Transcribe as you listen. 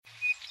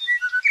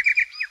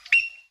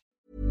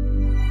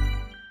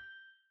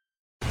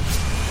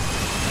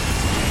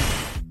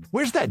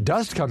Where's that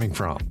dust coming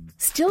from?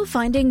 Still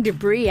finding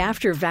debris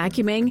after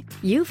vacuuming?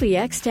 Eufy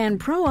X10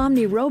 Pro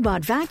Omni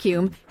Robot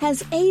Vacuum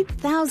has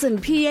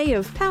 8,000 PA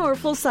of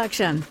powerful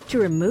suction to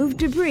remove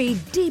debris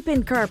deep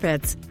in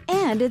carpets.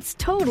 And it's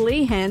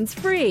totally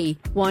hands-free.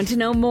 Want to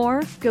know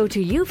more? Go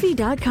to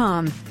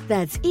eufy.com.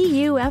 That's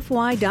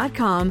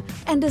EUFY.com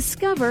and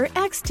discover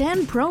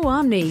X10 Pro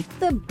Omni,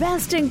 the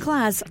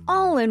best-in-class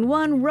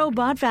all-in-one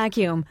robot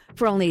vacuum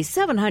for only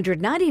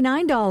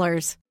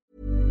 $799.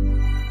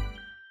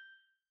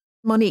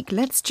 Monique,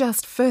 let's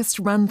just first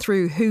run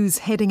through who's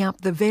heading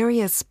up the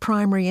various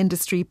primary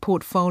industry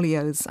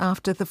portfolios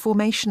after the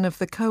formation of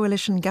the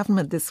coalition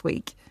government this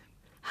week.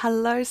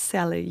 Hello,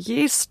 Sally.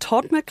 Yes,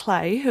 Todd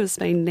McClay, who has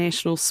been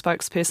National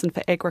Spokesperson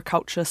for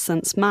Agriculture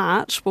since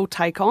March, will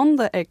take on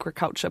the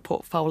agriculture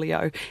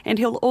portfolio, and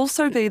he'll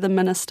also be the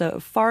Minister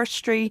of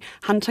Forestry,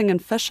 Hunting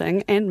and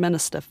Fishing and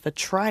Minister for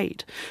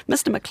Trade.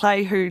 Mr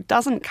McClay, who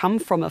doesn't come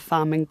from a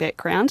farming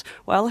background,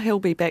 well, he'll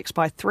be backed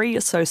by 3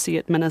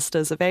 Associate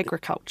Ministers of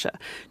Agriculture.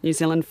 New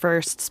Zealand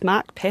First's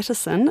Mark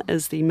Patterson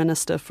is the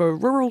Minister for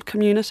Rural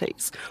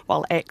Communities,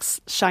 while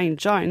ACT's Shane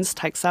Jones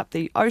takes up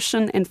the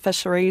Ocean and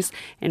Fisheries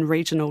and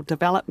Regional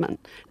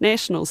Development.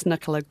 National's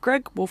Nicola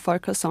Grigg will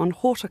focus on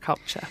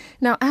horticulture.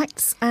 Now,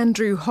 ACT's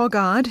Andrew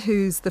Hoggard,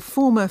 who's the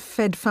former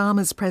Fed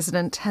Farmers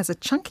President, has a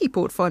chunky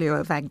portfolio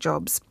of ag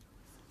jobs.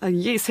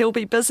 Yes, he'll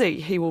be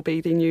busy. He will be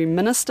the new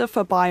Minister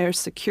for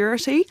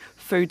Biosecurity,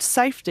 Food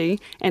Safety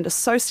and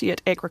Associate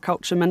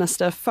Agriculture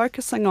Minister,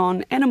 focusing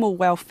on animal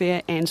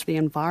welfare and the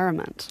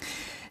environment.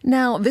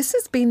 Now, this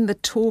has been the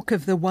talk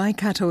of the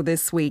Waikato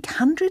this week.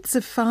 Hundreds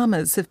of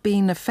farmers have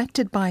been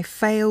affected by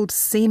failed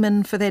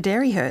semen for their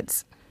dairy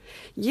herds.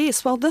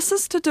 Yes, well, this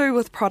is to do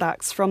with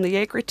products from the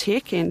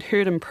Agritech and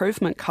Herd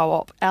Improvement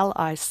Co-op,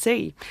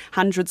 LIC.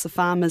 Hundreds of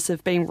farmers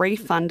have been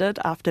refunded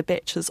after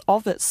batches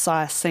of its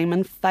sire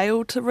semen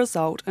failed to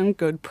result in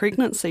good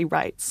pregnancy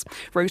rates.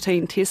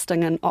 Routine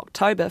testing in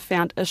October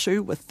found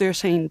issue with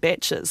 13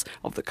 batches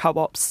of the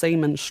co-op's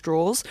semen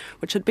straws,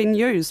 which had been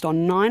used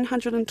on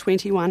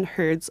 921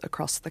 herds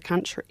across the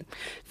country.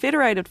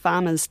 Federated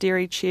Farmers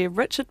Dairy Chair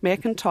Richard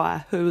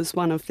McIntyre, who is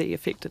one of the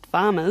affected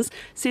farmers,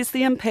 says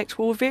the impact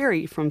will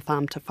vary from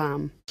farm to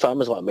farm.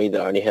 Farmers like me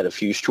that only had a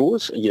few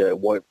straws,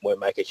 won't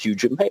make a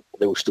huge impact.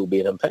 There will still be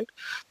an impact.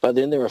 But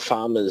then there are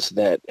farmers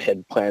that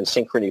had planned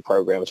synchrony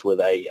programs where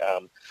they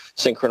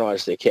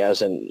synchronised their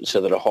cows and so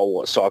that a whole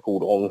lot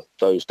cycled on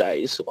those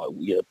days,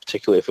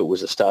 particularly if it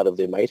was the start of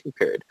their mating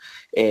period.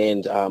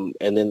 And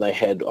then they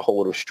had a whole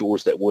lot of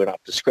straws that weren't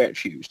up to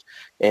scratch used.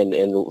 And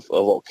a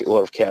lot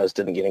of cows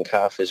didn't get in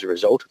calf as a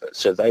result of it.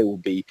 So they will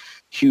be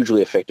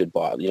hugely affected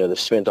by it. They've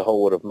spent a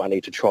whole lot of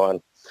money to try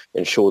and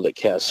ensure that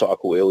cows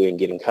cycle early and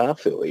get in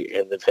calf early,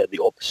 and they've had the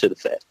opposite of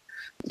that.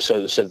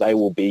 So they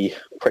will be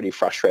pretty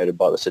frustrated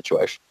by the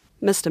situation.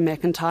 Mr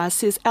McIntyre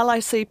says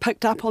LIC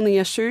picked up on the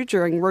issue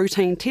during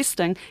routine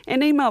testing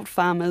and emailed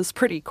farmers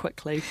pretty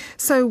quickly.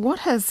 So what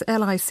has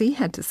LIC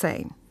had to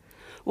say?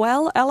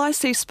 Well,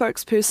 LIC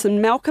spokesperson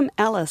Malcolm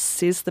Ellis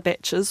says the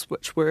batches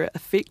which were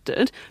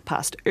affected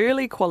passed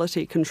early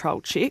quality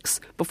control checks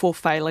before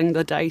failing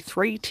the day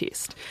 3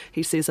 test.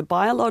 He says a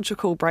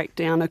biological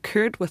breakdown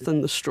occurred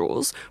within the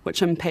straws,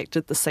 which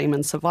impacted the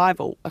semen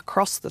survival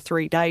across the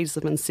 3 days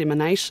of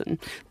insemination.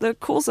 The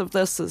cause of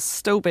this is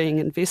still being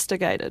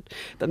investigated,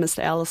 but Mr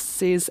Ellis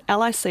says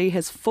LIC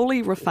has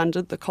fully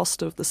refunded the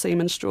cost of the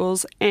semen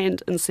straws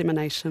and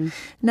insemination.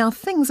 Now,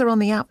 things are on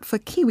the up for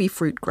kiwi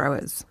fruit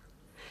growers.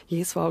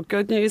 Yes, well,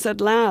 good news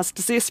at last.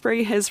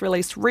 Zespri has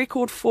released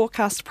record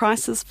forecast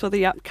prices for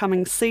the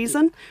upcoming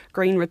season.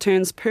 Green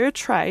returns per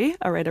tray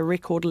are at a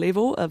record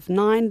level of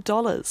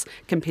 $9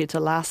 compared to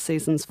last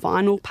season's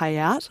final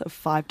payout of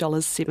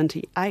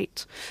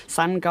 $5.78.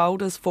 Sun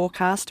Gold is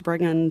forecast to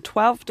bring in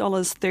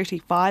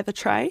 $12.35 a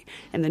tray,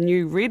 and the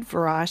new red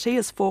variety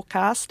is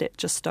forecast at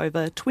just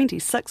over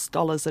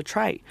 $26 a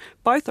tray.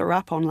 Both are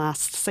up on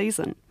last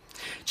season.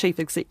 Chief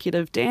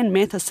Executive Dan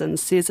Matheson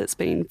says it's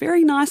been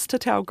very nice to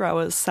tell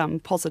growers some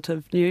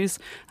positive news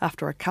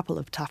after a couple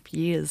of tough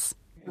years.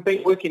 We've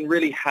been working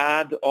really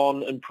hard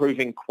on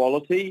improving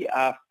quality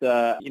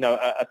after,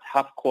 a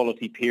tough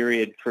quality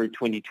period through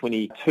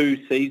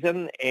 2022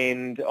 season,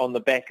 and on the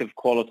back of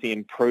quality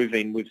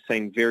improving, we've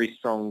seen very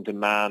strong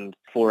demand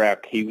for our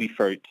kiwi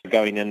fruit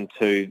going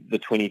into the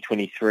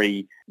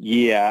 2023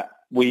 year.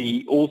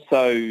 We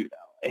also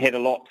had a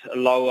lot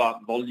lower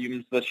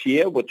volumes this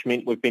year, which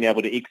meant we've been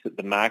able to exit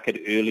the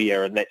market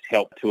earlier, and that's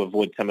helped to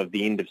avoid some of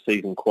the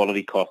end-of-season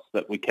quality costs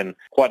that we can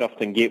quite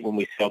often get when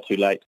we sell too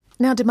late.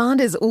 Now,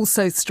 demand is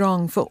also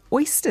strong for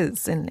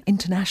oysters in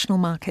international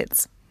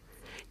markets.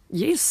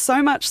 Yes,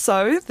 so much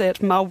so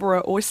that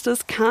Marlborough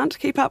oysters can't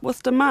keep up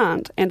with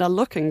demand and are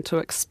looking to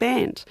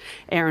expand.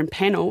 Aaron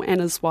Pannell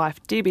and his wife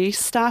Debbie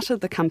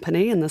started the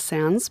company in the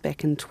Sounds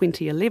back in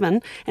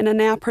 2011 and are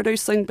now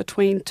producing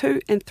between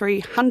 200,000 and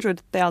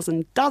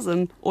 300,000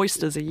 dozen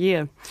oysters a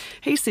year.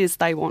 He says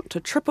they want to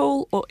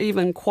triple or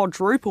even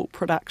quadruple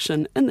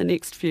production in the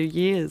next few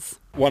years.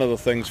 One of the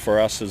things for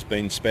us has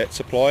been spat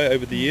supply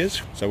over the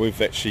years. So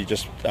we've actually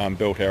just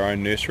built our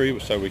own nursery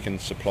so we can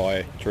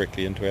supply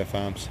directly into our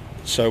farms.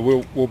 So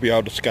we'll be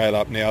able to scale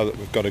up now that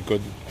we've got a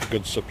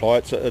good supply.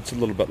 It's a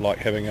little bit like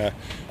having a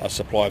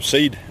supply of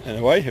seed in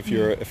a way if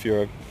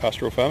you're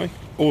pastoral farming.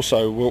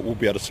 Also, we'll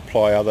be able to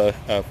supply other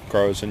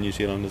growers in New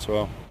Zealand as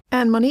well.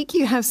 And Monique,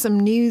 you have some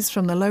news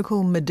from the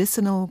local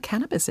medicinal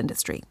cannabis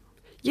industry.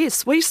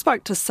 Yes, we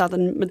spoke to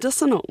Southern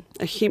Medicinal,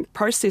 a hemp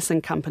processing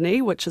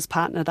company which has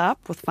partnered up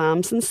with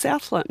farms in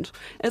Southland.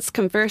 It's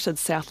converted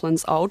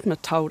Southland's old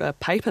Matilda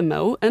paper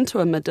mill into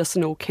a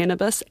medicinal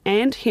cannabis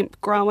and hemp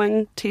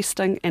growing,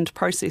 testing and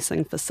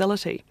processing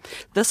facility.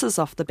 This is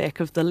off the back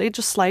of the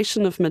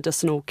legislation of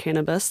medicinal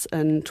cannabis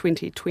in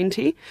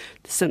 2020.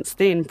 Since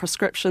then,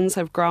 prescriptions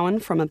have grown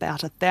from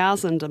about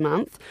 1,000 a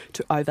month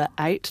to over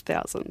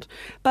 8,000.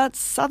 But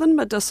Southern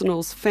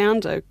Medicinal's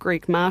founder,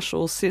 Greg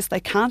Marshall, says they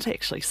can't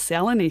actually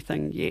sell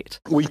anything yet.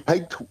 We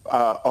peaked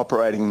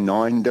operating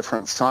 9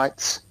 different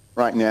sites.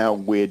 Right now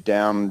we're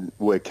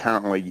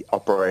currently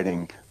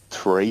operating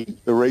 3.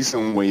 The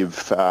reason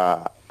we've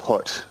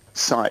put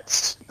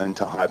sites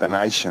into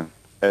hibernation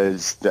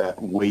is that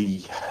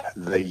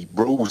the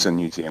rules in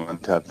New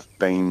Zealand are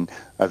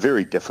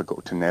very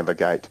difficult to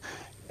navigate,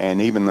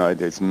 and even though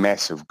there's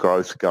massive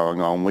growth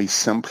going on, we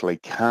simply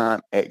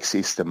can't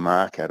access the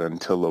market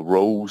until the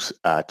rules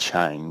are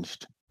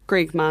changed.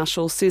 Greg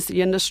Marshall says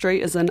the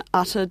industry is in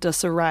utter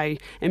disarray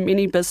and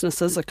many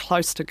businesses are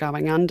close to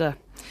going under.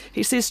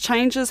 He says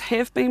changes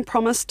have been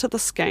promised to the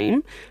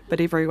scheme,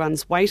 but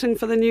everyone's waiting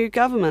for the new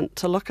government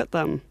to look at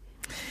them.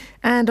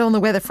 And on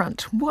the weather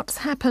front, what's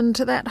happened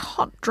to that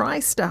hot, dry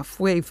stuff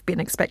we've been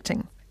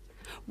expecting?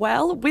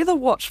 Well, Weather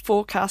Watch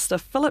forecaster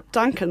Philip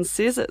Duncan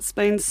says it's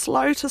been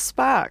slow to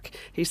spark.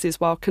 He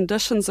says while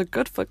conditions are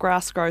good for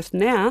grass growth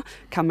now,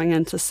 coming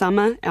into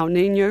summer, El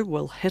Niño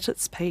will hit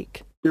its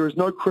peak. There is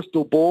no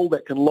crystal ball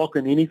that can lock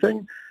in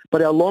anything,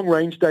 but our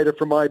long-range data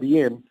from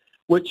IBM,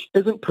 which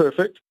isn't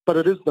perfect, but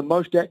it is the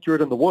most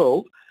accurate in the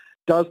world,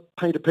 does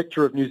paint a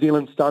picture of New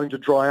Zealand starting to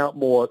dry out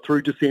more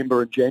through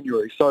December and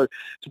January. So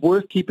it's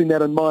worth keeping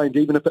that in mind,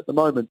 even if at the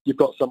moment you've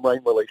got some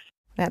rain relief.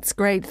 That's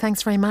great.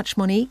 Thanks very much,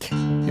 Monique.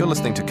 You're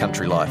listening to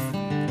Country Life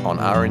on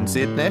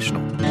RNZ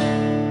National,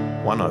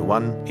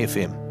 101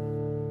 FM.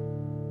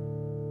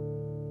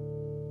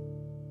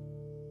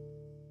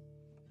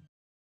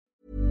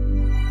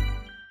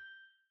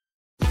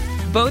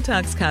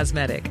 Botox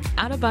Cosmetic,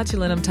 out of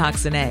botulinum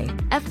toxin A,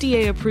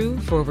 FDA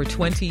approved for over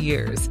 20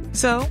 years.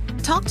 So,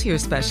 talk to your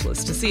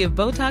specialist to see if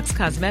Botox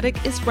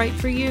Cosmetic is right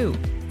for you.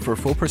 For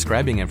full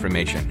prescribing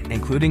information,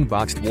 including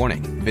boxed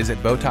warning,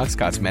 visit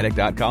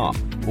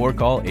BotoxCosmetic.com or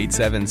call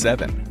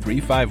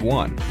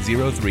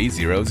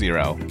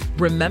 877-351-0300.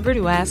 Remember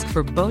to ask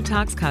for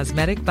Botox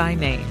Cosmetic by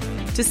name.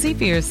 To see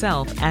for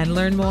yourself and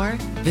learn more,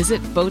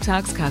 visit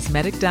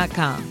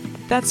BotoxCosmetic.com.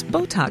 That's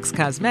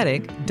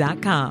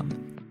BotoxCosmetic.com.